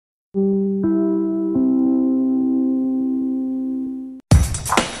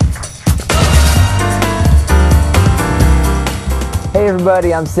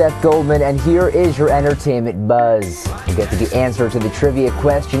everybody, I'm Seth Goldman, and here is your entertainment buzz. We'll get to the answer to the trivia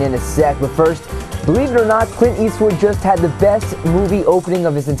question in a sec, but first, believe it or not, Clint Eastwood just had the best movie opening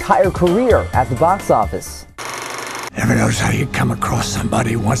of his entire career at the box office. Ever notice how you come across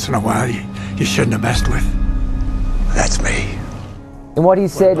somebody once in a while you shouldn't have messed with? That's me. In what he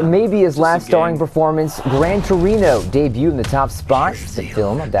said may be his last starring performance, Gran Torino debuted in the top spot. The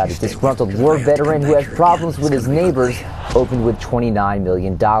film about a disgruntled war veteran who has problems with his neighbors opened with $29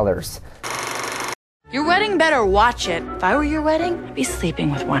 million. Your wedding better watch it. If I were your wedding, I'd be sleeping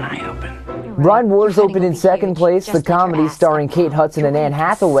with one eye open. Bride Wars opened in second place. The comedy starring Kate Hudson and Anne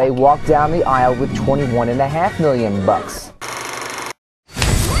Hathaway walked down the aisle with $21.5 million.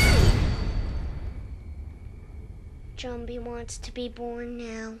 Jumbie wants to be born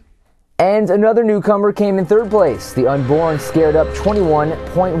now. And another newcomer came in third place. The Unborn scared up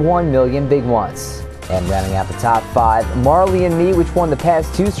 21.1 million big ones. And rounding out the top five, Marley and Me, which won the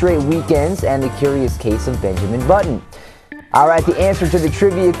past 2 straight weekends, and The Curious Case of Benjamin Button. All right, the answer to the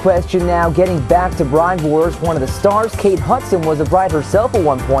trivia question now. Getting back to Bride Wars, one of the stars, Kate Hudson, was a bride herself at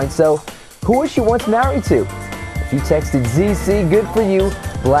one point, so who was she once married to? If you texted ZC, good for you.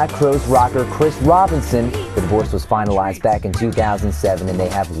 Black Crowes rocker Chris Robinson. The divorce was finalized back in 2007, and they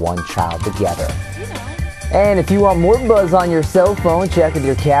have one child together. And if you want more buzz on your cell phone, check with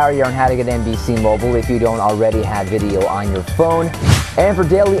your carrier on how to get NBC Mobile if you don't already have video on your phone. And for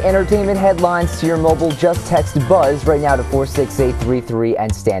daily entertainment headlines to your mobile, just text BUZZ right now to 46833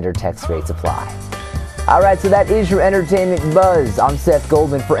 and standard text rates apply. All right, so that is your entertainment buzz. I'm Seth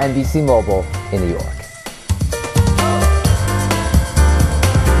Goldman for NBC Mobile in New York.